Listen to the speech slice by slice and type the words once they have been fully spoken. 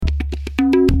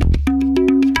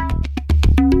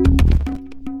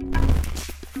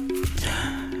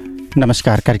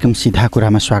नमस्कार, कार्यक्रम सिधा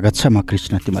कुरामा स्वागत छ। म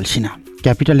कृष्ण तिमल Sinha.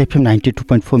 Capital FM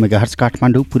 92.4 megahertz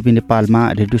Kathmandu, पूर्वी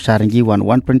नेपालमा रेडियो सारङ्गी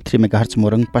 101.3 मेगाहर्ज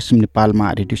मोरङ, पश्चिम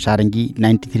नेपालमा रेडियो सारङ्गी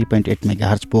 93.8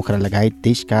 मेगाहर्ज पोखरा लगायत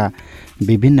देशका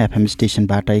विभिन्न एफएम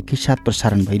स्टेसनबाट एकैसाथ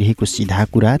प्रसारण भइरहेको सिधा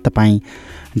कुरा तपाईँ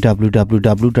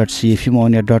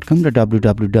www.cfmonair.com र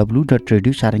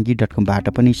www.radiosarangi.com बाट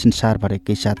पनि संसारभर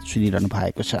एकैसाथ सुनिरहनु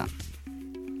भएको छ।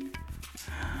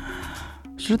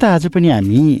 श्रोता, आज पनि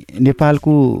हामी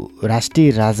नेपालको राष्ट्रिय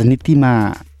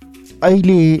राजनीतिमा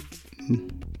अहिले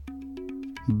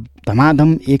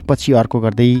धमाधम एकपछि अर्को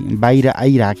गर्दै बाहिर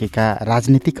आइराखेका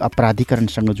राजनीतिक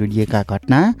अपराधीकरणसँग जोडिएका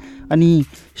घटना अनि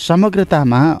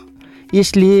समग्रतामा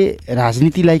यसले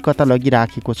राजनीतिलाई कता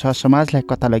लगिराखेको छ, समाजलाई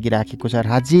कता लगिराखेको छ,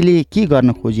 राज्यले के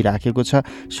गर्न खोजिराखेको छ,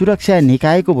 सुरक्षा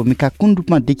निकायको भूमिका कुन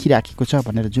रूपमा देखिराखेको छ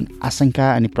भनेर जुन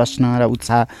आशंका अनि प्रश्न र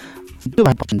उत्साह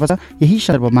यही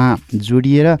सर्वमा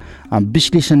जोडिएर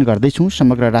विश्लेषण गर्दैछौँ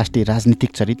समग्र राष्ट्रिय राजनीतिक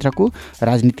चरित्रको।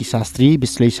 राजनीतिशास्त्री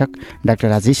विश्लेषक डाक्टर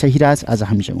राजेश अहिराज आज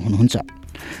हामीसँग हुनुहुन्छ।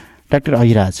 डाक्टर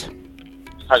अहिराज,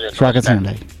 स्वागत छ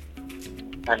यहाँलाई।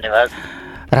 धन्यवाद।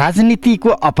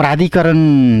 राजनीतिको अपराधीकरण,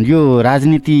 यो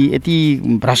राजनीति यति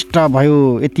भ्रष्ट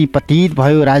भयो, यति पतित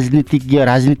भयो,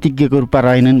 राजनीतिज्ञको रूपमा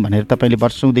रहेनन् भनेर तपाईँले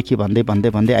वर्षौँदेखि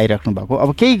भन्दै आइराख्नु भएको।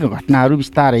 अब केही घटनाहरू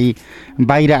बिस्तारै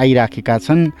बाहिर आइराखेका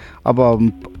छन्। अब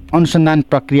अनुसन्धान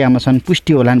प्रक्रियामा छन्,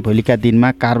 पुष्टि होलान्, भोलिका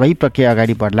दिनमा कारबाही प्रक्रिया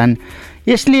अगाडि बढ्लान्।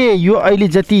 यसले यो अहिले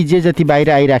जति बाहिर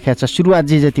आइराखेको छ, सुरुवात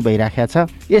जति भइराखेको छ,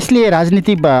 यसले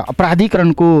राजनीतिक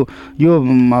अपराधीकरणको यो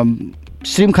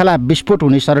श्रृङ्खला विस्फोट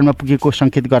हुने शरणमा पुगेको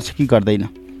सङ्केत गर्छ कि गर्दैन?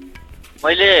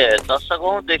 मैले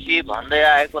दशकौँदेखि भन्दै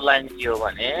आएको लाइन के हो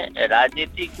भने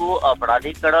राजनीतिको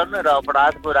अपराधीकरण र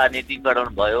अपराधको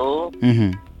राजनीतिकरण भयो,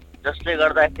 जसले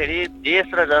गर्दाखेरि देश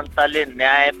र जनताले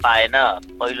न्याय पाएन।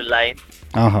 पहिलो लाइन।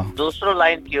 दोस्रो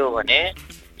लाइन के हो भने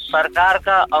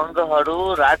सरकारका अङ्गहरू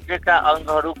राज्यका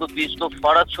अङ्गहरूको बिचको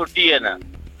फरक छुटिएन।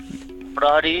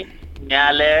 प्रहरी,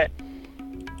 न्यायालय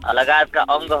लगायतका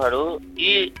अङ्गहरू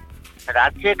यी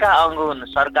राज्यका अङ्ग हुन्,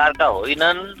 सरकारका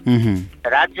होइनन्।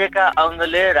 राज्यका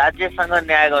अङ्गले राज्यसँग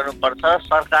न्याय गर्नुपर्छ,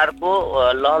 सरकारको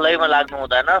लहलैमा लाग्नु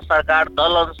हुँदैन। सरकार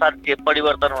दल अनुसार के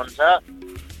परिवर्तन हुन्छ,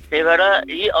 त्यही भएर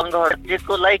यी अङ्गहरू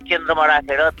राज्यकोलाई केन्द्रमा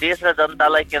राखेर, देश र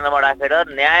जनतालाई केन्द्रमा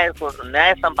राखेर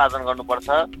न्याय सम्पादन गर्नुपर्छ,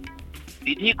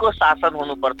 विधिको शासन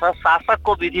हुनुपर्छ,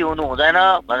 शासकको विधि हुनु हुँदैन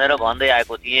भनेर भन्दै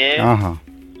आएको थिएँ।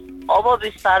 अब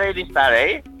बिस्तारै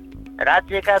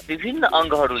राज्यका विभिन्न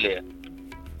अङ्गहरूले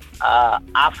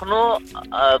आफ्नो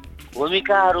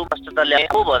भूमिकाहरू स्पष्टता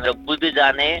ल्याएको भनेर बुझ्दै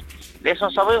जाने। देशमा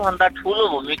सबैभन्दा ठुलो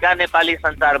भूमिका नेपाली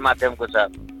सञ्चार माध्यमको छ।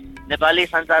 नेपाली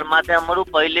सञ्चार माध्यमहरू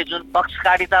पहिले जुन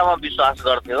पक्षकारितामा विश्वास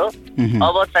गर्थ्यो,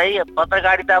 अब चाहिँ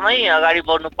पत्रकारितामै अगाडि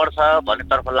बढ्नुपर्छ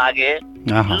भन्नेतर्फ लागे।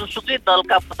 जुनसुकै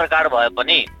दलका पत्रकार भए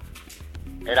पनि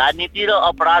राजनीति र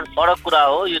अपराध फरक कुरा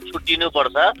हो, यो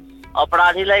छुट्टिनुपर्छ।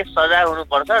 अपराधीलाई सजाय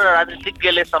हुनुपर्छ र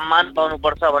राजनीतिज्ञले सम्मान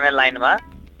पाउनुपर्छ भन्ने लाइनमा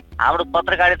हाम्रो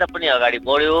पत्रकारिता पनि अगाडि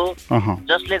बढ्यो,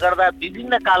 जसले गर्दा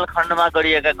विभिन्न कालखण्डमा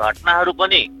गरिएका घटनाहरू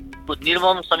पनि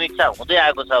निर्मम समीक्षा हुँदै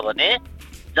आएको छ भने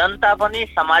जनता पनि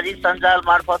सामाजिक सञ्जाल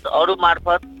मार्फत, अरू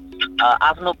मार्फत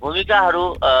आफ्नो भूमिकाहरू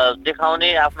देखाउने,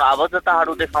 आफ्नो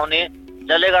आबद्धताहरू देखाउने,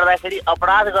 जसले गर्दाखेरि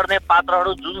अपराध गर्ने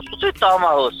पात्रहरू जुनसुकै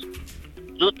तहमा होस्,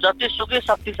 जतिसुकै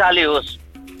शक्तिशाली होस्,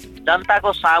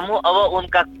 जनताको सामु अब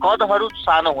उनका कदहरू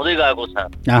सानो हुँदै गएको छ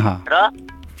र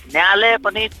न्यायालय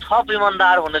पनि थप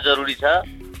इमानदार हुन जरुरी छ।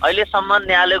 अहिलेसम्म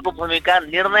न्यायालयको भूमिका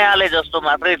निर्णयालय जस्तो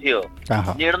मात्रै थियो,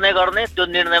 निर्णय गर्ने, त्यो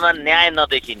निर्णयमा न्याय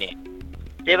नदेखिने।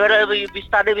 त्यही भएर अब यो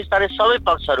बिस्तारै सबै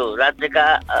पक्षहरू, राज्यका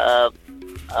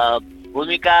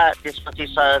भूमिका, त्यसपछि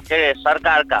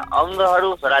सरकारका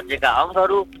अङ्गहरू, राज्यका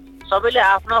अङ्गहरू सबैले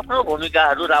आफ्नो आफ्नो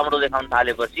भूमिकाहरू राम्रो देखाउन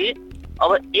थालेपछि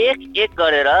अब एक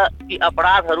गरेर ती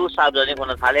अपराधहरू सार्वजनिक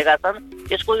हुन थालेका छन्।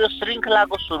 यसको यो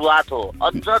श्रृङ्खलाको सुरुवात हो।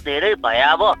 अझ धेरै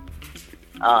भयावह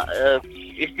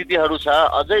स्थितिहरू छ,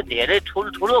 अझै धेरै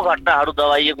ठुलो घटनाहरू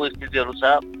दबाइएको स्थितिहरू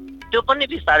छ, त्यो पनि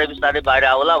बिस्तारै बाहिर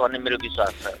आउला भन्ने मेरो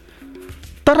विश्वास छ।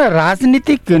 तर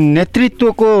राजनीतिक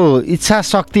नेतृत्वको इच्छा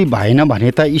शक्ति भएन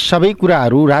भने त यी सबै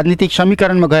कुराहरू राजनीतिक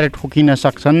समीकरणमा गएर ठोकिन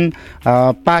सक्छन्,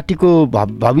 पार्टीको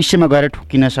भविष्यमा गएर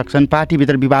ठोकिन सक्छन्,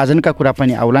 पार्टीभित्र विभाजनका कुरा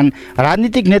पनि आउलान्।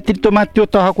 राजनीतिक नेतृत्वमा त्यो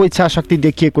तहको इच्छा शक्ति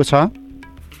देखिएको छ,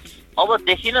 अब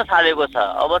देखिन थालेको छ।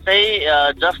 अब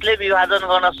चाहिँ जसले विभाजन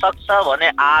गर्न सक्छ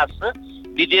भने आश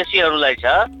विदेशीहरूलाई छ,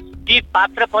 ती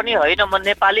पात्र पनि होइन म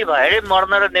नेपाली भएरै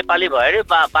मर्न र नेपाली भएरै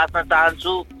बाँच्न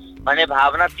चाहन्छु भन्ने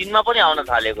भावना तिनमा पनि आउन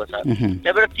थालेको छ।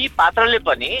 त्यही भएर ती पात्रले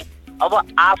पनि अब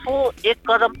आफू एक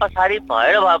कदम पछाडि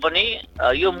भएर भए पनि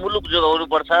यो मुलुक जोगाउनु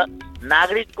पर्छ।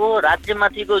 नागरिकको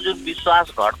राज्यमाथिको जुन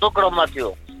विश्वास घट्दो क्रममा थियो,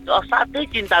 त्यो असाध्यै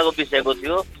चिन्ताको विषयको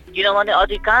थियो। किनभने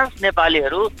अधिकांश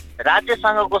नेपालीहरू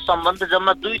राज्यसँगको सम्बन्ध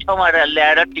जम्मा दुई ठाउँमा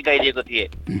ल्याएर टिकाइदिएको थिए।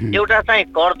 एउटा चाहिँ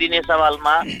कर दिने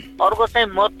सवालमा, अर्को चाहिँ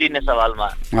मत दिने सवालमा।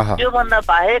 त्योभन्दा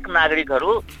बाहेक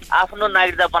नागरिकहरू आफ्नो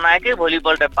नागरिकता बनाएकै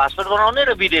भोलिपल्ट पासपोर्ट बनाउने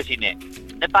र विदेशी नै।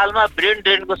 नेपालमा ब्रेन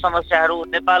ड्रेनको समस्याहरू,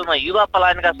 नेपालमा युवा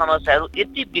पलायनका समस्याहरू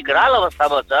यति विकराल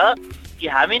अवस्थामा छ कि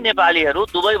हामी नेपालीहरू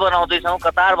दुबई बनाउँदैछौँ,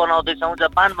 कतार बनाउँदैछौँ,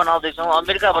 जापान बनाउँदैछौँ,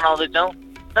 अमेरिका बनाउँदैछौँ,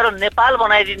 तर नेपाल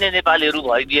बनाइदिने नेपालीहरू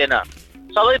भइदिएन।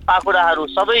 सबै पाखुराहरू,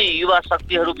 सबै युवा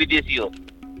शक्तिहरू विदेशी हो,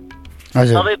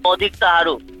 सबै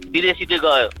बौद्धिकताहरू विदेशीले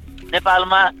गयो।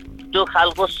 नेपालमा त्यो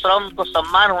खालको श्रमको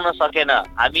सम्मान हुन सकेन।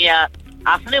 हामी यहाँ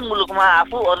आफ्नै मुलुकमा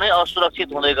आफू नै असुरक्षित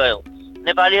हुँदै गयौँ।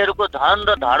 नेपालीहरूको धन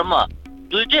र धर्म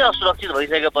दुइटै असुरक्षित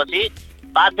भइसकेपछि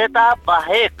बाध्यता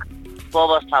बाहेकको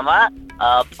अवस्थामा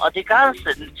अधिकांश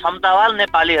क्षमतावान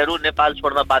नेपालीहरू नेपाल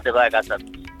छोड्न बाध्य भएका छन्।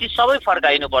 ती सबै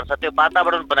फर्काइनुपर्छ, त्यो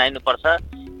वातावरण बनाइनुपर्छ।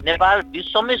 नेपाल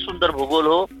विश्वमै सुन्दर भूगोल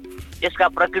हो। यसका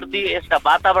प्रकृति, यसका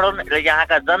वातावरण र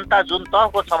यहाँका जनता जुन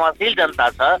तहको क्षमाशील जनता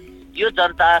छ, यो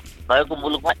जनता भएको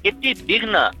मुलुकमा यति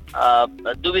विघ्न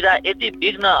दुविधा, यति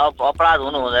विघ्न अपराध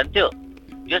हुनु हुँदैन थियो।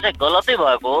 यो चाहिँ गलतै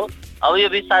भएको हो। अब यो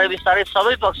बिस्तारै बिस्तारै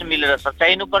सबै पक्ष मिलेर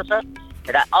सच्याइनुपर्छ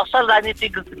र असल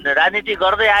राजनीति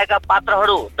गर्दै आएका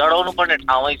पात्रहरू डराउनु पर्ने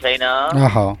ठाउँै छैन।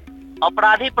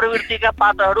 अपराधी प्रवृत्तिका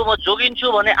पात्रहरू म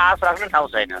जोगिन्छु भने आश राख्ने ठाउँ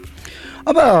छैन।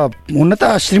 अब हुन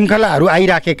त श्रृङ्खलाहरू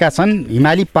आइराखेका छन्।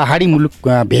 हिमाली पहाडी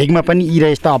मुलुक भेगमा पनि यी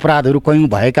र यस्ता अपराधहरू कयौँ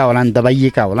भएका होलान्,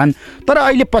 दबाइएका होलान्। तर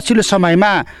अहिले पछिल्लो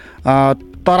समयमा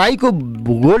तराईको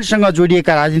भूगोलसँग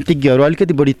जोडिएका राजनीतिज्ञहरू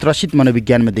अलिकति बढी त्रसित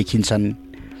मनोविज्ञानमा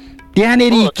देखिन्छन्।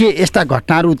 त्यहाँनिर के यस्ता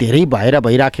घटनाहरू धेरै भएर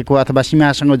भइराखेको अथवा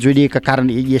सीमासँग जोडिएका कारण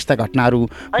यस्ता घटनाहरू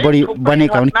बढी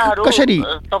बनेका हुन्? कसरी?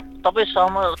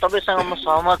 तपाईँसँग म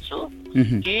सहमत छु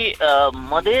कि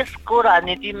मधेसको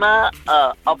राजनीतिमा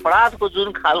अपराधको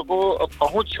जुन खालको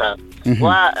पहुँच छ,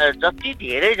 उहाँ जति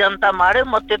धेरै जनता मार्यो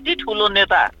म त्यति ठुलो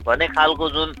नेता भन्ने खालको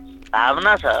जुन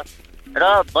भावना छ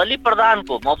र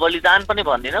बलिप्रदानको, म बलिदान पनि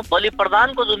भन्दिनँ,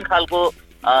 बलिप्रदानको जुन खालको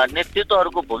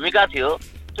नेतृत्वहरूको भूमिका थियो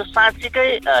त्यो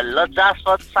साँच्चीकै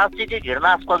लज्जास्पद, साँच्चीकै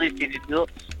घृणास्पद स्थिति थियो।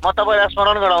 म तपाईँलाई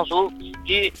स्मरण गराउँछु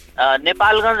कि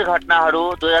नेपालगञ्ज घटनाहरू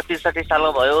 2063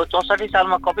 सालमा भयो, 64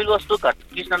 सालमा कपिलवस्तु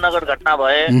कृष्णनगर घटना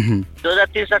भए,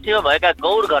 2063 मा भएका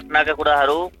गौड घटनाका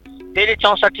कुराहरू, फेरि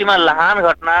 64 मा लाहान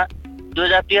घटना,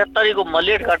 2073 को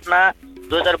मलेट घटना,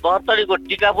 2072 को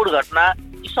टिकापुर घटना,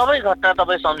 यी सबै घटना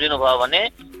तपाईँ सम्झिनु भयो भने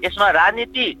यसमा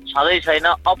राजनीति छँदै छैन,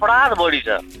 अपराध बढी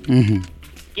छ।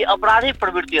 कि अपराधी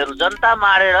प्रवृत्तिहरू, जनता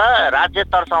मारेर राज्य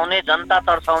तर्साउने, जनता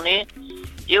तर्साउने,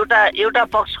 एउटा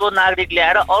पक्षको नागरिक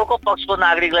ल्याएर अर्को पक्षको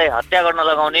नागरिकलाई हत्या गर्न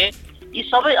लगाउने, यी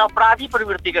सबै अपराधी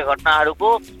प्रवृत्तिका घटनाहरूको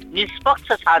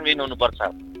निष्पक्ष छानबिन हुनुपर्छ।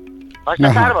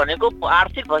 भ्रष्टाचार भनेको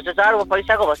आर्थिक भ्रष्टाचार वा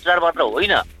पैसाको भ्रष्टाचार मात्र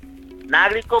होइन।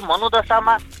 नागरिकको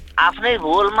मनोदशामा, आफ्नै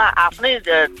भूगोलमा, आफ्नै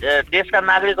देशका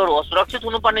नागरिकहरू असुरक्षित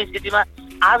हुनुपर्ने स्थितिमा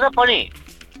आज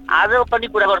पनि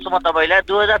कुरा गर्छु म तपाईँलाई,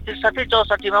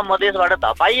 2063-64 मा मधेसबाट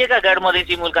धपाइएका गैर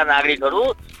मधेसी मुलका नागरिकहरू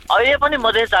अहिले पनि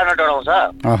मधेस जान डराउँछ।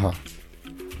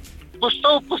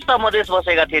 पुस्ता मधेस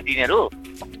बसेका थिए तिनीहरू,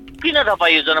 किन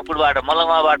धपाइयो? जनकपुरबाट,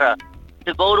 मलङ्गाबाट,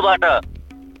 त्यो गौरबाट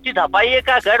ती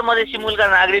धपाइएका गैर मधेसी मुलका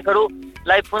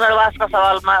नागरिकहरूलाई पुनर्वासका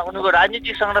सवालमा, उनको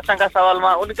राजनीतिक संरक्षणका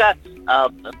सवालमा, उनका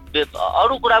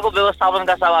अरू कुराको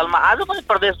व्यवस्थापनका सवालमा आज पनि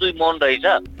प्रदेश 2 मौन रहेछ।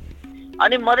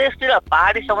 अनि मधेसतिर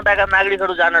पहाडी समुदायका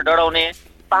नागरिकहरू जान डराउने,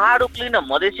 पहाड उक्लिन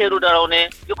मधेसीहरू डराउने,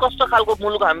 यो कस्तो खालको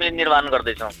मुलुक हामीले निर्माण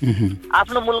गर्दैछौँ?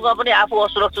 आफ्नो मुलुकमा पनि आफू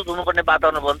असुरक्षित हुनुपर्ने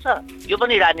वातावरण बन्छ, यो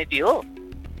पनि राजनीति हो।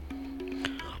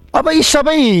 अब यी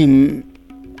सबै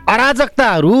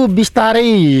अराजकताहरू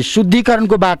बिस्तारै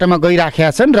शुद्धिकरणको बाटोमा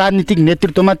गइराखेका छन्। राजनीतिक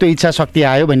नेतृत्वमा त्यो इच्छा शक्ति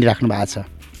आयो भनिराख्नु भएको छ,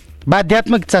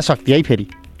 बाध्यात्मक इच्छा शक्ति है। फेरि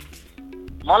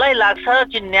मलाई लाग्छ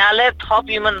कि न्यायालय थप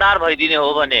इमान्दार भइदिने हो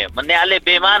भने, म न्यायालय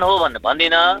बेमान हो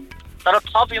भन्दिनँ, तर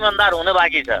थप इमान्दार हुन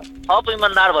बाँकी छ। थप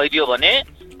इमान्दार भइदियो भने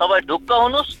तपाईँ ढुक्क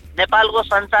हुनुहोस्, नेपालको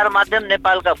सञ्चार माध्यम,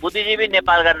 नेपालका बुद्धिजीवी,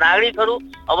 नेपालका नागरिकहरू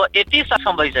अब यति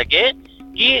सक्षम भइसके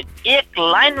कि एक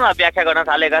लाइनमा व्याख्या गर्न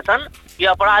थालेका छन् कि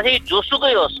अपराधी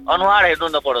जोसुकै होस्, अनुहार हेर्नु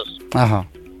नपरोस्।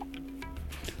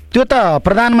 त्यो त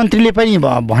प्रधानमन्त्रीले पनि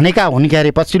भनेका हुन्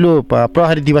क्यारे पछिल्लो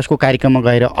प्रहरी दिवसको कार्यक्रममा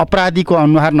गएर, अपराधीको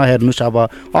अनुहार नहेर्नुहोस्, अब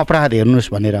अपराध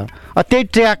हेर्नुहोस् भनेर। त्यही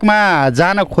ट्र्याकमा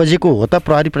जान खोजेको हो त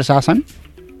प्रहरी प्रशासन?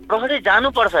 प्रहरी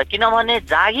जानुपर्छ, किनभने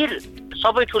जागिर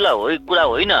सबै ठुला कुरा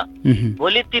होइन।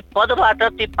 भोलि ती पदबाट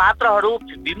ती पात्रहरू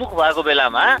विमुख भएको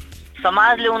बेलामा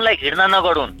समाजले उनलाई घृणा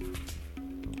नगरून्।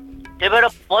 त्यही भएर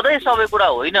पदै सबै कुरा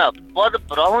होइन। पद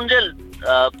रहुन्जेल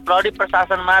प्रहरी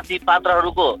प्रशासनमा ती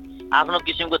पात्रहरूको आफ्नो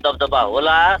किसिमको दबदबा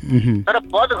होला, तर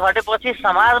पद घटेपछि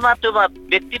समाजमा त्यो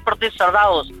व्यक्तिप्रति श्रद्धा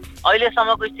होस्।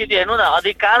 अहिलेसम्मको स्थिति हेर्नु न,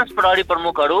 अधिकांश प्रहरी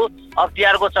प्रमुखहरू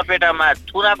अख्तियारको चपेटामा,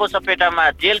 थुनाको चपेटामा,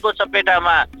 जेलको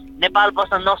चपेटामा, नेपाल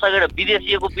बस्न नसकेर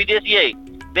विदेशीय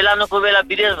बेलाको बेला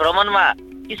विदेश भ्रमणमा।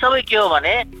 यी सबै के हो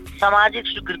भने सामाजिक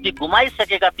स्वीकृति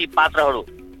गुमाइसकेका ती पात्रहरू,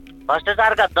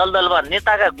 भ्रष्टाचारका दलदलमा,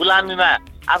 नेताका गुलामीमा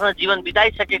आफ्नो जीवन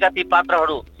बिताइसकेका ती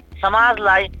पात्रहरू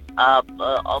समाजलाई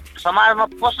समाजमा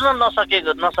पस्न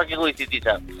नसकेको स्थिति छ।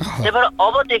 त्यही भएर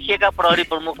अब देखिएका प्रहरी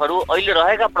प्रमुखहरू, अहिले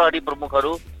रहेका प्रहरी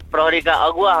प्रमुखहरू, प्रहरीका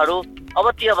अगुवाहरू अब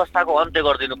ती अवस्थाको अन्त्य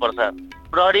गरिदिनुपर्छ।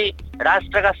 प्रहरी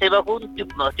राष्ट्रका सेवक हुन्,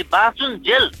 ती बाँचुन्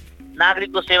जेल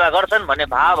नागरिकको सेवा गर्छन् भन्ने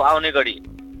भाव आउने गरी,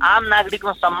 आम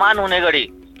नागरिकमा सम्मान हुने गरी,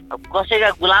 कसैका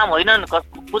गुलाम होइनन्,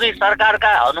 कुनै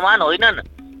सरकारका हनुमान होइनन्,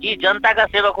 यी जनताका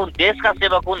सेवक हुन्, देशका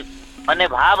सेवक हुन् भन्ने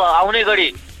भाव आउने गरी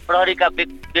प्रहरीका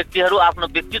व्यक्तिहरू आफ्नो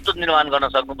व्यक्तित्व निर्माण गर्न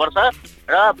सक्नुपर्छ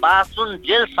र बाँचुन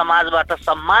जेल समाजबाट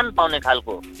सम्मान पाउने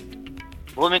खालको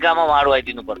भूमिकामा उहाँहरू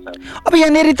आइदिनुपर्छ। अब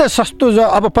यहाँनिर त सस्तो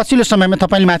अब पछिल्लो समयमा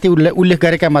तपाईँले माथि उल्लेख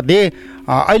गरेका मध्ये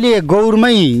अहिले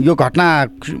गौरमै यो घटना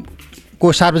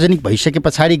को सार्वजनिक भइसके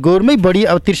पछाडि गौरमै बढी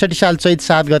अब 63 साल चैत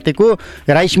 7 गतेको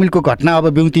राइस मिलको घटना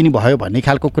अब बेउतिनी भयो भन्ने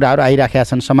खालको कुराहरू आइराखेका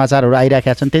छन्, समाचारहरू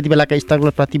आइराखेका छन्। त्यति बेलाका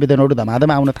स्थलगत प्रतिवेदनहरू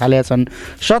धमाधम आउन थालेका छन्।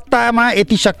 सत्तामा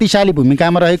यति शक्तिशाली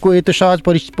भूमिकामा रहेको, यति सहज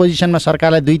पोजिसनमा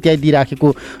सरकारलाई 2/3 दिइराखेको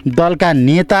दलका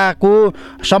नेताको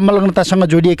संलग्नतासँग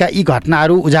जोडिएका यी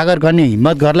घटनाहरू उजागर गर्ने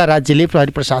हिम्मत गर्ला राज्यले,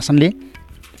 प्रहरी प्रशासनले?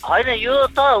 होइन, यो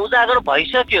त उजागर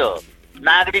भइसक्यो।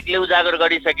 नागरिकले उजागर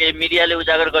गरिसके, मिडियाले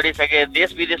उजागर गरिसके,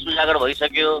 देश विदेश उजागर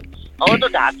भइसक्यो। अब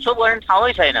त ढाकछोप गर्ने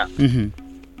ठाउँै छैन।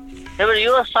 त्यही भएर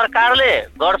यो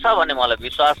सरकारले गर्छ भन्ने मलाई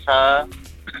विश्वास छ।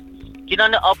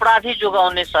 किनभने अपराधी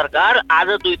जोगाउने सरकार आज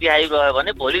 2/3 रह्यो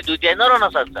भने भोलि 2/3 नरहन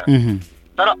सक्छ।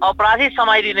 तर अपराधी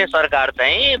समाइदिने सरकार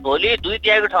चाहिँ भोलि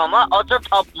 2/3 को ठाउँमा अझ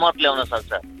थप मत ल्याउन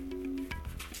सक्छ।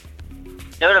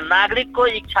 त्यही भएर नागरिकको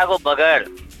इच्छाको बगैर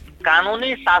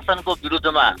कानुनी शासनको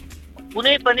विरुद्धमा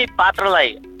कुनै पनि पात्रलाई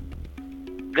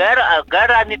गैर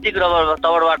राजनीतिक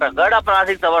तवरबाट, गैर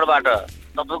आपराधिक तवरबाट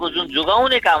तपाईँको जुन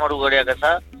जोगाउने कामहरू गरिएको छ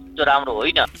त्यो राम्रो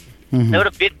होइन। त्यही भएर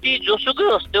व्यक्ति जोसुकै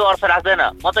होस् त्यो अर्थ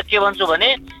राख्दैन। म त के भन्छु भने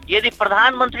यदि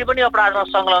प्रधानमन्त्री पनि अपराधमा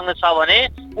संलग्न छ भने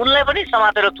उनलाई पनि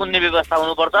समातेर थुन्ने व्यवस्था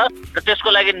हुनुपर्छ र त्यसको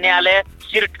लागि न्यायालय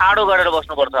शिर ठाडो गरेर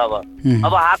बस्नुपर्छ।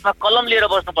 अब हातमा कलम लिएर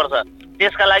बस्नुपर्छ।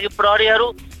 त्यसका लागि प्रहरीहरू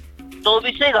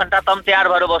 24 घण्टा तयार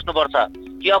भएर बस्नुपर्छ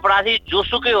कि अपराधी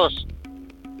जोसुकै होस्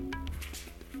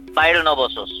बाहिर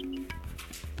नबसोस्।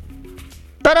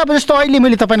 तर अब जस्तो अहिले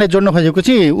मैले तपाईँलाई जोड्न खोजेको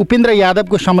चाहिँ उपेन्द्र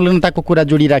यादवको संलग्नताको कुरा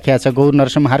जोडिराखेको छ। गौर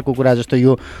नरसंहारको कुरा जस्तो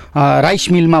यो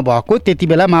राइस मिलमा भएको, त्यति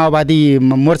बेला माओवादी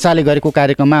मोर्चाले गरेको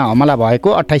कार्यक्रममा हमला भएको,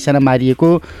 28 जना मारिएको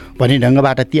भन्ने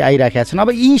ढङ्गबाट ती आइराखेका छन्। अब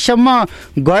यीसम्म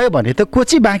गयो भने त को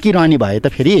चाहिँ बाँकी रहने भयो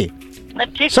त? फेरि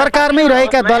सरकारमै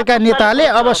रहेका दलका नेताले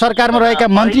अब सरकारमा रहेका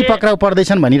मन्त्री पक्राउ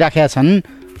पर्दैछन् भनिराखेका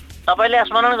छन्। तपाईँले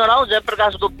स्मरण गराउँ,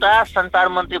 जयप्रकाश गुप्ता सञ्चार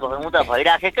मन्त्री हुँदा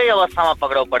भइराखेकै अवस्थामा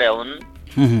पक्राउ परे हुन्।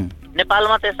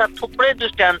 नेपालमा त्यस्ता थुप्रै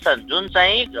दृष्टान्त छन् जुन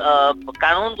चाहिँ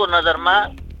कानुनको नजरमा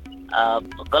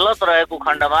गलत रहेको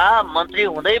खण्डमा मन्त्री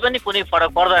हुँदै पनि कुनै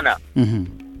फरक पर्दैन।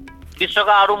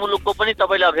 विश्वका अरू मुलुकको पनि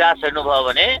तपाईँले अभ्यास हेर्नुभयो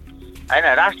भने होइन,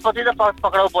 राष्ट्रपति त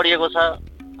पक्राउ परिएको छ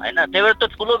होइन। त्यही भएर त्यो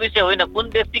ठुलो विषय होइन, कुन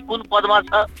व्यक्ति कुन पदमा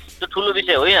छ त्यो ठुलो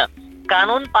विषय होइन,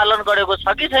 कानुन पालन गरेको छ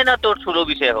कि छैन त्यो ठुलो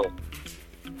विषय हो।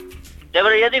 त्यही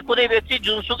भएर यदि कुनै व्यक्ति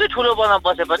जुनसुकै ठुलो पदमा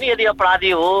बसे पनि यदि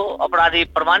अपराधी हो, अपराधी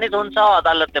प्रमाणित हुन्छ,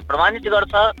 अदालतले प्रमाणित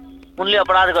गर्छ, उनले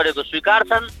अपराध गरेको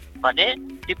स्वीकार्छन् भने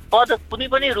ती पद कुनै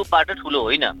पनि रूपबाट ठुलो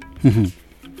होइन।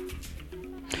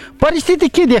 परिस्थिति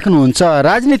के देख्नुहुन्छ?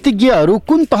 राजनीतिज्ञहरू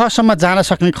कुन तहसम्म जान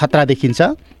सक्ने खतरा देखिन्छ?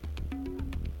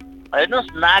 हेर्नुहोस्,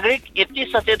 नागरिक यति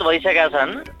सचेत भइसकेका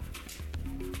छन्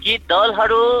कि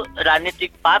दलहरू,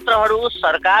 राजनीतिक पात्रहरू,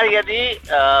 सरकार यदि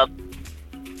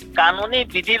कानुनी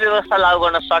विधि व्यवस्था लागू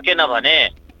गर्न सकेन भने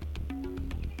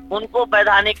उनको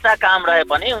वैधानिकता काम रहे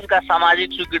पनि उनका सामाजिक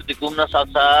स्वीकृति गुम्न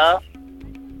सक्छ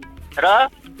र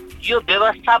यो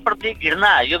व्यवस्थाप्रति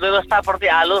घृणा, यो व्यवस्थाप्रति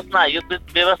आलोचना, यो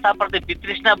व्यवस्थाप्रति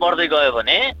वितृष्णा बढ्दै गयो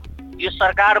भने यो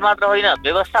सरकार मात्र होइन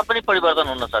व्यवस्था पनि परिवर्तन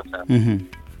हुन सक्छ।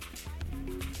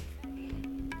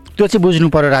 त्यो चाहिँ बुझ्नु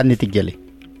पर्यो, राजनीतिज्ञले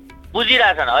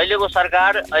बुझिरहेछन्। अहिलेको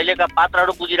सरकार, अहिलेका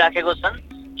पात्रहरू बुझिराखेको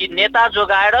छन् कि नेता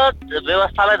जोगाएर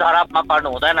व्यवस्थालाई धरापमा पार्नु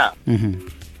हुँदैन।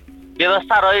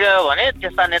 व्यवस्था रहिरह्यो भने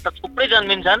त्यस्ता नेता थुप्रै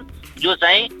जन्मिन्छन् जो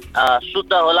चाहिँ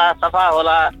शुद्ध होला, सफा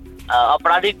होला,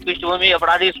 अपराधिक पृष्ठभूमि,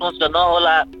 अपराधिक सोच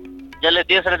नहोला, जसले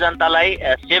देश र जनतालाई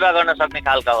सेवा गर्न सक्ने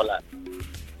खालका होला।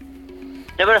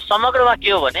 त्यही भएर समग्रमा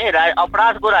के हो भने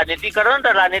अपराधको राजनीतिकरण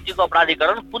र राजनीतिको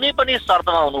अपराधीकरण कुनै पनि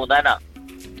शर्तमा हुनु हुँदैन।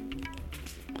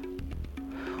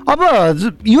 अब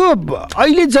यो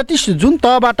अहिले जति जुन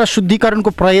तहबाट शुद्धिकरणको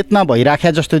प्रयत्न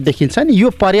भइराख्या जस्तो देखिन्छ नि, यो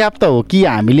पर्याप्त हो कि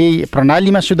हामीले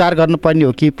प्रणालीमा सुधार गर्नुपर्ने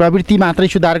हो कि प्रवृत्ति मात्रै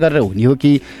सुधार गरेर हुने हो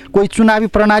कि? कोही चुनावी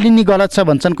प्रणाली नै गलत छ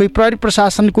भन्छन्, कोही प्रहरी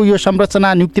प्रशासनको यो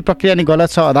संरचना नियुक्ति प्रक्रिया नै गलत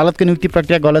छ, अदालतको नियुक्ति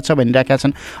प्रक्रिया गलत छ भनिराखेका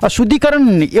छन्।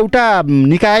 शुद्धिकरण एउटा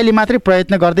निकायले मात्रै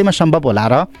प्रयत्न गर्दैमा सम्भव होला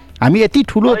र? हामी यति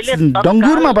ठुलो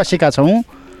डङ्गुरमा बसेका छौँ।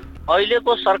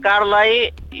 अहिलेको सरकारलाई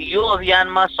यो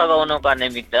अभियानमा सघाउनका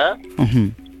निमित्त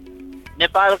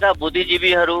नेपालका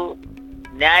बुद्धिजीवीहरू,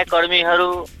 न्यायकर्मीहरू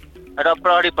र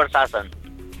प्रहरी प्रशासन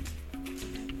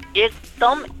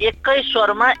एकदम एकै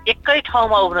स्वरमा एकै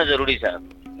ठाउँमा उठ्न जरुरी छ।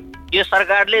 यो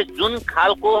सरकारले जुन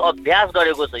खालको अभ्यास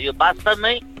गरेको छ यो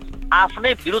वास्तवमै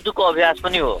आफ्नै विरुद्धको अभ्यास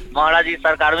पनि हो। महाराजी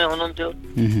सरकारमै हुनुहुन्थ्यो,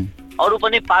 अरू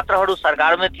पनि पात्रहरू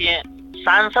सरकारमै थिए,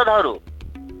 सांसदहरू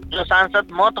जो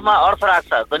सांसद मतमा अर्थ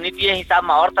राख्छ, गणितीय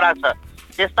हिसाबमा अर्थ राख्छ,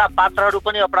 त्यस्ता पात्रहरू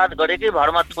पनि अपराध गरेकै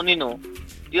भरमा थुनिनु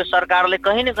यो सरकारले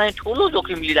कहीँ न कहीँ ठुलो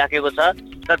जोखिम लिइराखेको छ।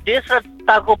 र देश र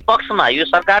जनताको पक्षमा यो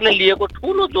सरकारले लिएको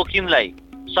ठुलो जोखिमलाई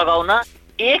सघाउन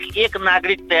एक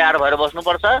नागरिक तयार भएर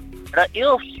बस्नुपर्छ र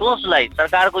यो सोचलाई,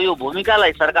 सरकारको यो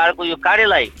भूमिकालाई, सरकारको यो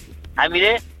कार्यलाई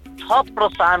हामीले थप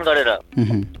प्रोत्साहन गरेर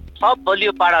थप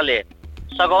बलियो पाराले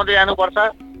सघाउँदै जानुपर्छ।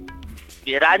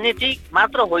 राजनीति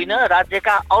मात्र होइन,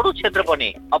 राज्यका अरू क्षेत्र पनि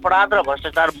अपराध र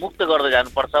भ्रष्टाचार मुक्त गर्दै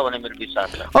जानुपर्छ भन्ने मेरो विश्वास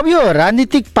छ। अब यो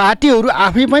राजनीतिक पार्टीहरू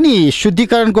आफै पनि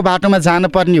शुद्धिकरणको बाटोमा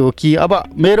जानुपर्ने हो कि? अब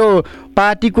मेरो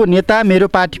पार्टीको नेता, मेरो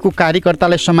पार्टीको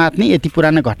कार्यकर्तालाई समात्ने यति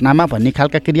पुरानो घटनामा भन्ने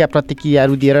खालका क्रिया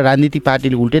प्रतिक्रियाहरू दिएर राजनीतिक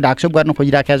पार्टीले उल्टै डाकछोप गर्न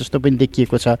खोजिराखेका जस्तो पनि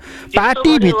देखिएको छ।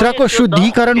 पार्टीभित्रको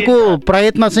शुद्धिकरणको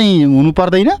प्रयत्न चाहिँ हुनु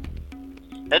पर्दैन?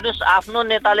 हेर्नुहोस्, आफ्नो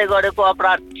नेताले गरेको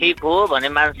अपराध ठिक हो भन्ने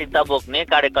मानसिकता बोक्ने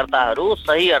कार्यकर्ताहरू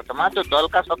सही अर्थमा त्यो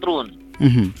दलका शत्रु हुन्,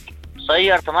 सही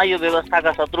अर्थमा यो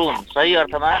व्यवस्थाका शत्रु हुन्, सही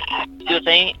अर्थमा त्यो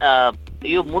चाहिँ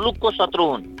यो मुलुकको शत्रु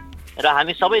हुन् र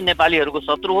हामी सबै नेपालीहरूको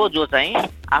शत्रु हो जो चाहिँ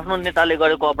आफ्नो नेताले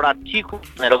गरेको अपराध ठिक हो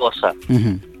भनेर बस्छ।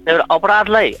 त्यही भएर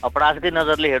अपराधलाई अपराधकै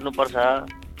नजरले हेर्नुपर्छ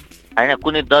होइन।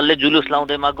 कुनै दलले जुलुस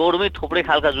लाउँदैमा गौरमै थुप्रै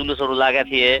खालका जुलुसहरू लागेका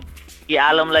थिए कि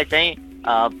आलमलाई चाहिँ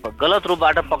गलत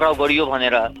रूपबाट पक्राउ गरियो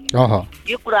भनेर,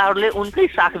 यो कुराहरूले उनकै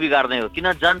साख बिगार्ने हो।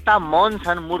 किन जनता मौन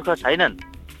छन्, मूर्ख छैनन्।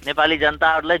 नेपाली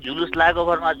जनताहरूलाई जुलुस लागेको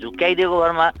भरमा, झुक्क्याइदिएको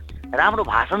भरमा, राम्रो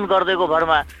भाषण गरिदिएको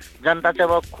भरमा जनता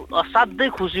चाहिँ अब असाध्यै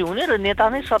खुसी हुने र नेता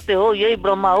नै सत्य हो, यही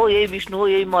ब्रह्मा हो, यही विष्णु हो,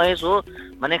 यही महेश हो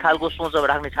भन्ने खालको सोच अब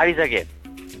राख्ने छाडिसके।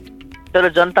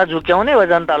 तर जनता झुक्क्याउने वा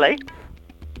जनतालाई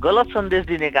गलत सन्देश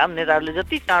दिने काम नेताहरूले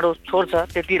जति चाँडो छोड्छ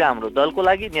त्यति राम्रो, दलको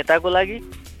लागि, नेताको लागि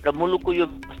र मुलुकको यो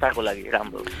व्यवस्थाको लागि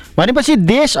राम्रो। भनेपछि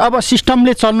देश अब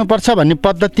सिस्टमले चल्नुपर्छ भन्ने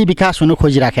पद्धति विकास हुन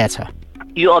खोजिराखेको छ।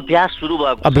 यो अभ्यास सुरु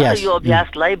भएको छ। यो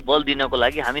अभ्यासलाई बल दिनको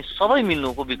लागि हामी सबै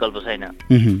मिल्नुको विकल्प छैन।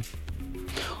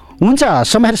 हुन्छ,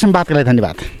 समय र संवादका लागि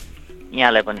धन्यवाद।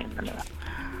 यहाँलाई पनि धन्यवाद।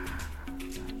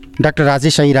 डाक्टर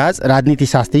राजेश अहिराज,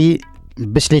 राजनीतिशास्त्री,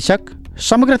 विश्लेषक।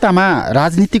 समग्रतामा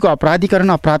राजनीतिको अपराधीकरण,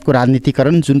 अपराधको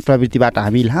राजनीतिकरण जुन प्रवृत्तिबाट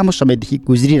हामी लामो समयदेखि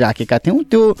गुज्रिराखेका थियौँ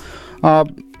त्यो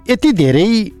यति धेरै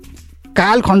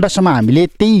कालखण्डसम्म हामीले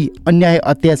त्यही अन्याय,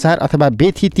 अत्याचार अथवा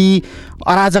बेथिति,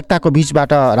 अराजकताको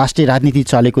बिचबाट राष्ट्रिय राजनीति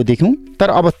चलेको देख्यौँ। तर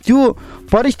अब त्यो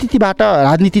परिस्थितिबाट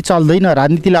राजनीति चल्दैन,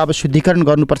 राजनीतिलाई अब शुद्धिकरण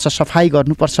गर्नुपर्छ, सफाई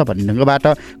गर्नुपर्छ भन्ने ढङ्गबाट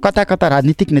कता कता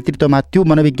राजनीतिक नेतृत्वमा त्यो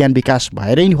मनोविज्ञान विकास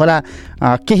भएरै होला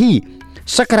केही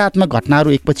सकारात्मक घटनाहरू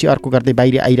एकपछि अर्को गर्दै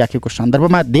बाहिर आइराखेको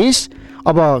सन्दर्भमा देश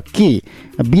अब के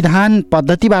विधान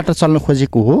पद्धतिबाट चल्न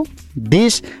खोजेको हो?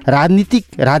 देश राजनीतिक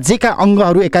राज्यका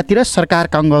अङ्गहरू एकातिर,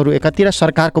 सरकारका अङ्गहरू एकातिर,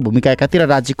 सरकारको भूमिका एकातिर,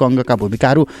 राज्यको अङ्गका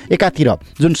भूमिकाहरू एकातिर,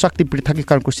 जुन शक्ति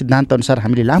पृथकीकरणको सिद्धान्त अनुसार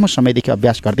हामीले लामो समयदेखि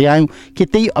अभ्यास गर्दै आयौँ कि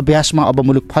त्यही अभ्यासमा अब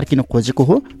मुलुक फर्किन खोजेको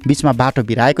हो? बिचमा बाटो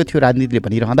बिराएको थियो राजनीतिले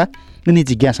भनिरहँदा यिनी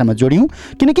जिज्ञासामा जोड्यौँ।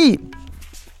 किनकि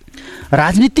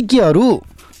राजनीतिज्ञहरू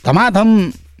धमाधम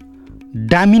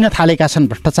डामिन थालेका छन्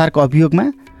भ्रष्टाचारको अभियोगमा,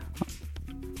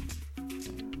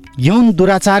 यौन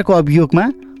दुराचारको अभियोगमा,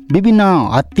 विभिन्न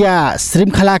हत्या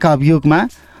श्रृङ्खलाका अभियोगमा,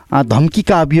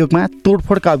 धम्कीका अभियोगमा,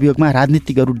 तोडफोडका अभियोगमा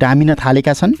राजनीतिकहरू डामिन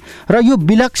थालेका छन् र यो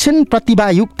विलक्षण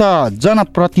प्रतिभायुक्त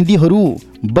जनप्रतिनिधिहरू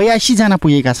 82 जना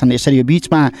पुगेका छन्। यसरी यो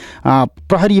बिचमा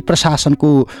प्रहरी प्रशासनको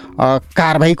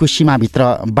कारबाहीको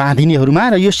सीमाभित्र बाँधिनेहरूमा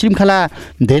र यो श्रृङ्खला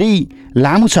धेरै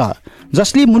लामो छ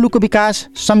जसले मुलुकको विकास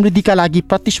समृद्धिका लागि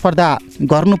प्रतिस्पर्धा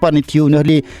गर्नुपर्ने थियो।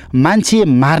 उनीहरूले मान्छे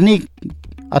मार्ने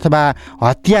अथवा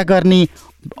हत्या गर्ने,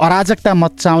 अराजकता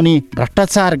मचाउने,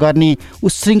 भ्रष्टाचार गर्ने,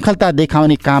 उच्छृङ्खलता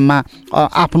देखाउने काममा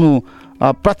आफ्नो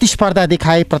प्रतिस्पर्धा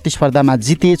देखाए, प्रतिस्पर्धामा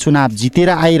जिते, चुनाव जितेर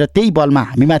आए र त्यही बलमा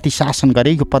हामीमाथि शासन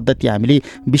गरे। यो पद्धति हामीले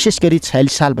विशेष गरी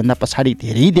 46 सालभन्दा पछाडि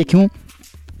धेरै देख्यौँ।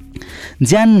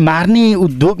 ज्यान मार्ने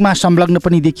उद्योगमा संलग्न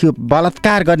पनि देखियो,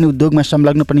 बलात्कार गर्ने उद्योगमा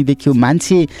संलग्न पनि देखियो,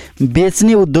 मान्छे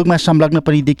बेच्ने उद्योगमा संलग्न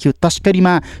पनि देखियो,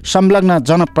 तस्करीमा संलग्न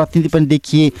जनप्रतिनिधि पनि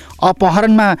देखिए,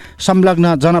 अपहरणमा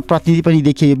संलग्न जनप्रतिनिधि पनि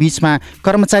देखिए। यो बिचमा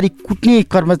कर्मचारी कुट्ने,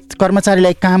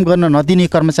 कर्मचारीलाई काम गर्न नदिने,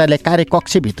 कर्मचारीलाई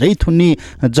कार्यकक्षभित्रै थुन्ने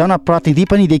जनप्रतिनिधि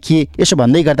पनि देखिए। यसो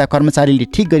भन्दै गर्दा कर्मचारीले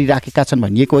ठिक गरिराखेका छन्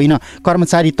भनिएको होइन,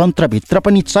 कर्मचारी तन्त्रभित्र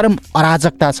पनि चरम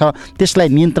अराजकता छ। त्यसलाई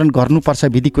नियन्त्रण गर्नुपर्छ।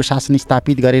 विधिको शासन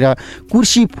स्थापित गरेर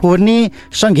कुर्सी फोर्ने,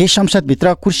 सङ्घीय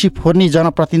संसदभित्र कुर्सी फोर्ने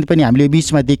जनप्रतिनिधि पनि हामीले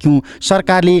बिचमा देख्यौँ।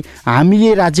 सरकारले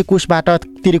हामीले राज्य कोषबाट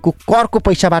तिरेको करको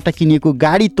पैसाबाट किनेको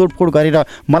गाडी तोडफोड गरेर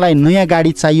मलाई नयाँ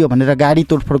गाडी चाहियो भनेर गाडी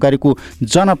तोडफोड गरेको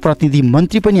जनप्रतिनिधि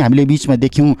मन्त्री पनि हामीले बिचमा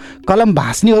देख्यौँ। कलम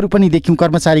भाँच्नेहरू पनि देख्यौँ।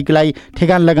 कर्मचारीलाई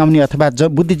ठेगान लगाउने अथवा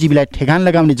बुद्धिजीवीलाई ठेगान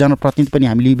लगाउने जनप्रतिनिधि पनि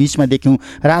हामीले बिचमा देख्यौँ।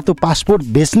 रातो पासपोर्ट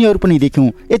बेच्नेहरू पनि देख्यौँ।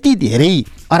 यति धेरै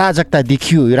अराजकता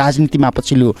देखियो राजनीतिमा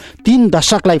पछिल्लो 3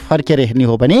 दशकलाई फर्केर हेर्ने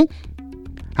हो भने।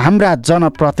 हाम्रा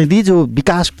जनप्रतिनिधि जो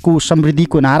विकासको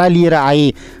समृद्धिको नारा लिएर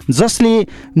आए, जसले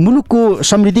मुलुकको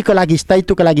समृद्धिको लागि,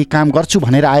 स्थायित्वको लागि काम गर्छु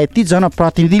भनेर आए, ती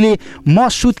जनप्रतिनिधिले म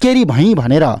सुत्केरी भएँ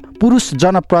भनेर पुरुष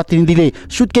जनप्रतिनिधिले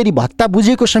सुत्केरी भत्ता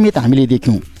बुझेको समेत हामीले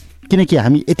देख्यौँ। किनकि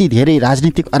हामी यति धेरै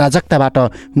राजनीतिक अराजकताबाट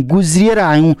गुज्रिएर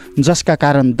आयौँ, जसका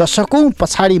कारण दशकौँ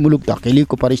पछाडि मुलुक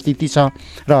धकेलिएको परिस्थिति छ।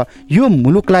 र यो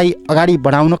मुलुकलाई अगाडि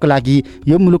बढाउनको लागि,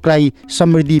 यो मुलुकलाई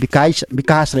समृद्धि,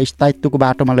 विकास र स्थायित्वको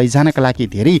बाटोमा लैजानका लागि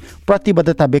धेरै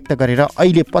प्रतिबद्धता व्यक्त गरेर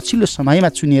अहिले पछिल्लो समयमा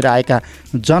चुनिएर आएका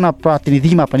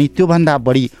जनप्रतिनिधिमा पनि त्योभन्दा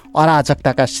बढी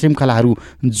अराजकताका श्रृङ्खलाहरू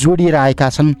जोडिएर आएका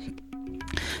छन्।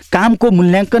 कामको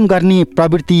मूल्याङ्कन गर्ने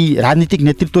प्रवृत्ति राजनीतिक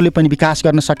नेतृत्वले पनि विकास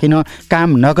गर्न सकेन।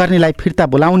 काम नगर्नेलाई फिर्ता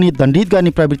बोलाउने, दण्डित गर्ने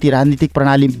प्रवृत्ति राजनीतिक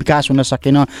प्रणाली विकास हुन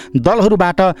सकेन।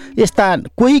 दलहरूबाट यस्ता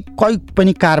कोही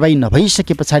पनि कारबाही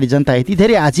नभइसके पछाडि जनता यति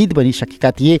धेरै आजित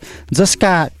बनिसकेका थिए,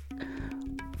 जसका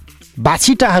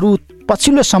बाछिटाहरू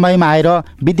पछिल्लो समयमा आएर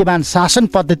विद्यमान शासन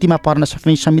पद्धतिमा पर्न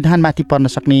सक्ने, संविधानमाथि पर्न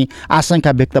सक्ने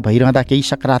आशंका व्यक्त भइरहँदा केही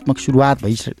सकारात्मक सुरुवात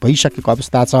भइसकेको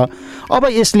अवस्था छ। अब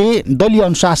यसले दलीय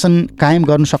अनुशासन कायम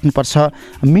गर्नु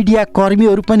सक्नुपर्छ। मिडिया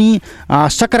कर्मीहरू पनि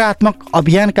सकारात्मक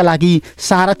अभियानका लागि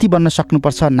सारथी बन्न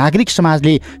सक्नुपर्छ। नागरिक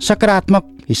समाजले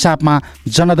सकारात्मक हिसाबमा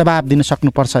जनदबाब दिन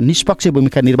सक्नुपर्छ। निष्पक्ष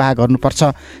भूमिका निर्वाह गर्नुपर्छ।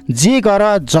 जे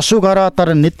गर जसो गर,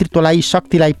 तर नेतृत्वलाई,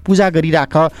 शक्तिलाई पूजा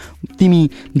गरिराख। तिमी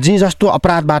जे जस्तो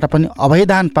अपराधबाट पनि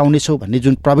अभयदान पाउनेछौ भन्ने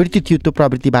जुन प्रवृत्ति थियो, त्यो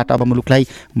प्रवृत्तिबाट अब मुलुकलाई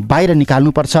बाहिर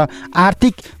निकाल्नुपर्छ।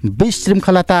 आर्थिक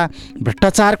विशृङ्खलता,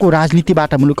 भ्रष्टाचारको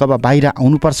राजनीतिबाट मुलुक अब बाहिर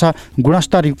आउनुपर्छ।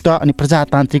 गुणस्तरयुक्त अनि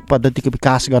प्रजातान्त्रिक पद्धतिको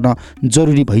विकास गर्न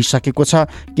जरुरी भइसकेको छ।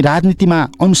 राजनीतिमा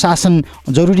अनुशासन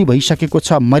जरुरी भइसकेको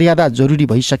छ। मर्यादा जरुरी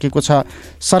भइसकेको छ।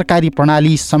 सरकारी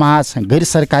प्रणाली, समाज, गैर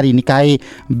सरकारी निकाय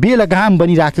बेलगाम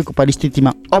बनिराखेको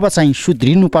परिस्थितिमा अब चाहिँ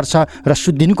सुध्रिनुपर्छ र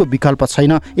सुध्रिनुको विकल्प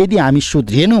छैन। यदि हामी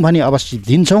सुध्रिएनौँ भने अब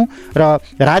सिद्धिन्छौँ र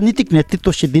राजनीतिक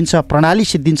नेतृत्व सिद्धिन्छ, प्रणाली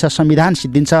सिद्धिन्छ, संविधान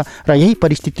सिद्धिन्छ र यही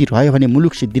परिस्थिति रह्यो भने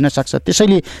मुलुक सिद्धिन सक्छ।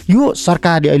 त्यसैले यो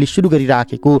सरकारले अहिले सुरु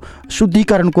गरिराखेको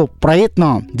शुद्धिकरणको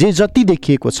प्रयत्न जे जति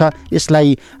देखिएको छ,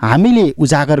 यसलाई हामीले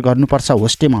उजागर गर्नुपर्छ,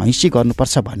 होस्टेमा हैँसी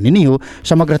गर्नुपर्छ भन्ने नै हो।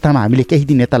 समग्रतामा हामीले केही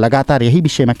दिन यता लगातार यही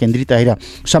विषयमा केन्द्रित रहेर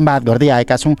संवाद गर्दै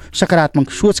आएका छौँ। सकारात्मक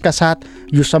सोचका साथ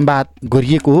यो संवाद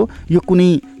गरिएको हो। यो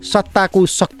कुनै सत्ताको,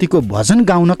 शक्तिको भजन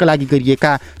गाउनका लागि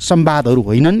गरिएका संवादहरू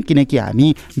होइनन्, किनकि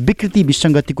हामी विकृति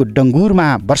विसङ्गतिको डङ्गुरमा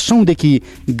वर्षौँदेखि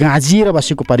गाँजिएर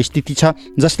बसेको परिस्थिति छ,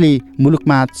 जसले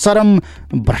मुलुकमा चरम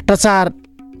भ्रष्टाचार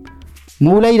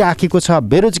मौलाइराखेको छ।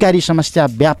 बेरोजगारी समस्या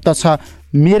व्याप्त छ।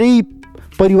 मेरै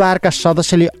परिवारका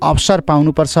सदस्यले अवसर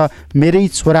पाउनुपर्छ, मेरै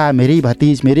छोरा, मेरै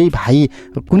भतिज, मेरै भाइ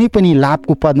कुनै पनि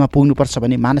लाभको पदमा पुग्नुपर्छ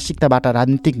भन्ने मानसिकताबाट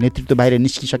राजनीतिक नेतृत्व बाहिर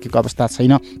निस्किसकेको अवस्था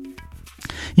छैन।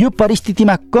 यो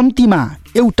परिस्थितिमा कम्तीमा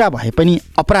एउटा भए पनि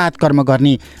अपराध कर्म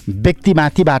गर्ने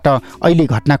व्यक्तिमाथिबाट अहिले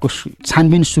घटनाको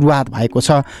छानबिन सुरुवात भएको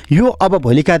छ। यो अब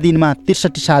भोलिका दिनमा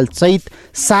 63 साल चैत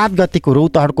 7 गतेको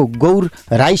रौतहटको गौर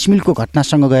राइस मिलको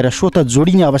घटनासँग गएर स्वतः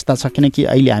जोडिने अवस्था छ, किनकि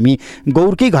अहिले हामी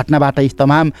गौरकै घटनाबाट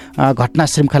तमाम घटना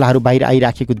श्रृङ्खलाहरू बाहिर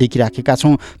आइराखेको देखिराखेका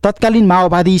छौँ। तत्कालीन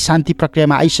माओवादी शान्ति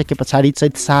प्रक्रियामा आइसके पछाडि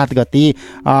चैत 7 गते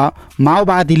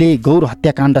माओवादीले गौर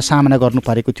हत्याकाण्ड सामना गर्नु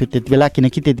परेको थियो त्यति बेला,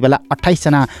 किनकि त्यति बेला 28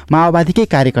 जना माओवादीकै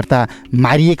कार्यकर्ता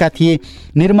मारिएका थिए।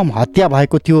 निर्मम हत्या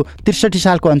भएको थियो। 63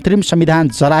 सालको अन्तरिम संविधान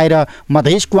जलाएर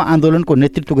मधेसको आन्दोलनको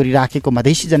नेतृत्व गरिराखेको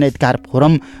मधेसी जनअधिकार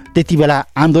फोरम त्यति बेला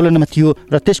आन्दोलनमा थियो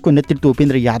र त्यसको नेतृत्व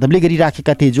उपेन्द्र यादवले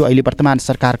गरिराखेका थिए, जो अहिले वर्तमान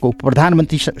सरकारको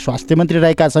उपप्रधानमन्त्री, स्वास्थ्य मन्त्री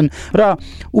रहेका छन्। र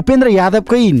उपेन्द्र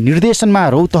यादवकै निर्देशनमा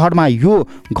रौतहटमा यो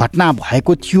घटना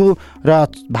भएको थियो र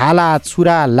भाला,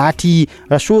 छुरा, लाठी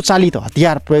र स्वचालित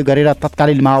हतियार प्रयोग गरेर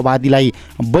तत्कालीन माओवादीलाई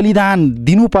बलिदान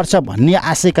दिनुपर्छ भन्ने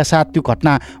आशयका साथ त्यो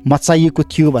घटना मचाइएको गरिएको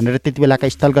थियो भनेर त्यति बेलाका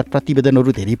स्थलगत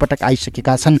प्रतिवेदनहरू धेरै पटक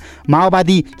आइसकेका छन्।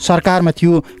 माओवादी सरकारमा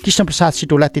थियो, कृष्णप्रसाद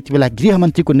सिटौला त्यति बेला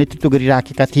गृहमन्त्रीको नेतृत्व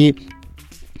गरिराखेका थिए।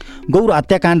 गौर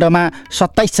हत्याकाण्डमा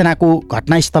 27 जनाको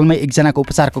घटनास्थलमै 1 जनाको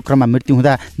उपचारको क्रममा मृत्यु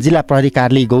हुँदा जिल्ला प्रहरी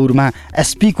कार्यालय गौरमा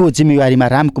एसपीको जिम्मेवारीमा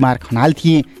रामकुमार खनाल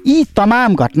थिए। यी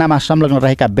तमाम घटनामा संलग्न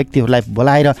रहेका व्यक्तिहरूलाई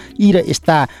बोलाएर यी र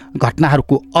यस्ता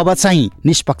घटनाहरूको अब चाहिँ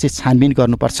निष्पक्ष छानबिन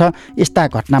गर्नुपर्छ। यस्ता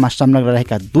घटनामा संलग्न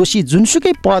रहेका दोषी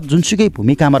जुनसुकै पद जुनसुकै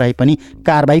भूमिकामा रहे पनि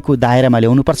कारबाहीको दायरामा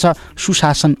ल्याउनुपर्छ।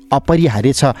 सुशासन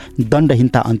अपरिहार्य छ,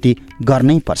 दण्डहीनता अन्त्य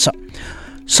गर्नै पर्छ।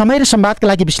 समय र संवादका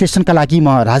लागि विश्लेषणका लागि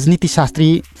म राजनीतिशास्त्री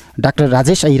डाक्टर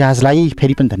राजेश अहिराजलाई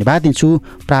फेरि पनि धन्यवाद दिन्छु।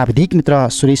 प्राविधिक मित्र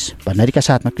सुरेश भण्डारीका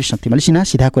साथमा कृष्ण तिमल सिन्हा।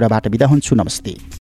 सिधा कुराबाट बिदा हुन्छु। नमस्ते।